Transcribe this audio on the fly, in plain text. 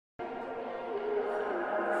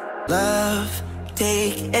off,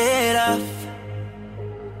 take it off.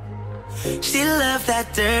 She loved that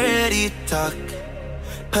dirty talk,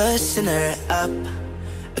 pushing her up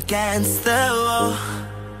against the wall.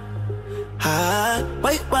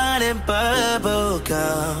 White wine and bubble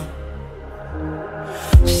gum.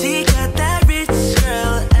 She got that rich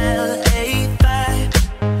girl LA vibe.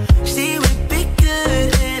 She would be good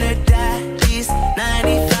in her daddy's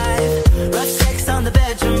 95. Rough sex on the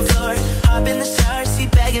bedroom floor, hop in the shower, she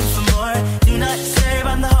begging for more. Do not disturb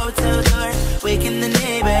on the hotel door, waking the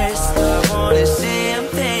neighbors. I wanted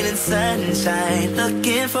champagne and sunshine,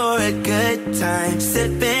 looking for a good time,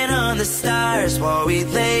 sipping on the stars while we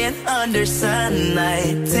laying under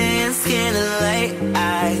sunlight. Tan skin and light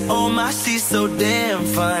eyes, oh my, she's so damn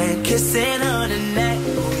fine. Kissing on her neck,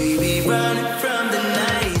 we be running from the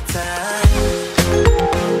nighttime.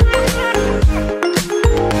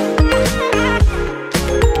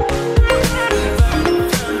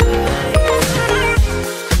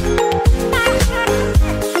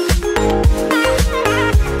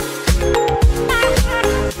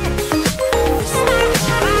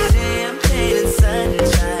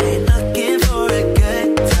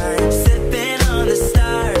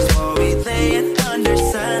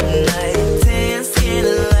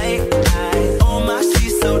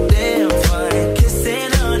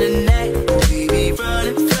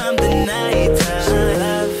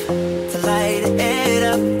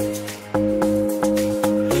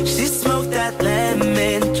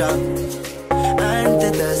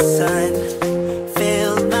 Under the sun,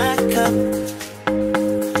 filled my cup.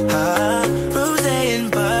 Rosé and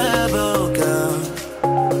bubble gum.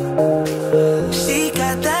 She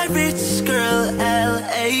got that rich girl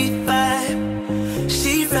LA vibe.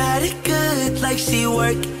 She ride it good like she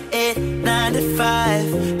work it 9 to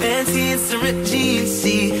 5. Fancy and some ripped jeans,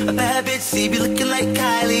 she a bad bitch, she be looking like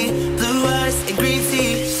Kylie.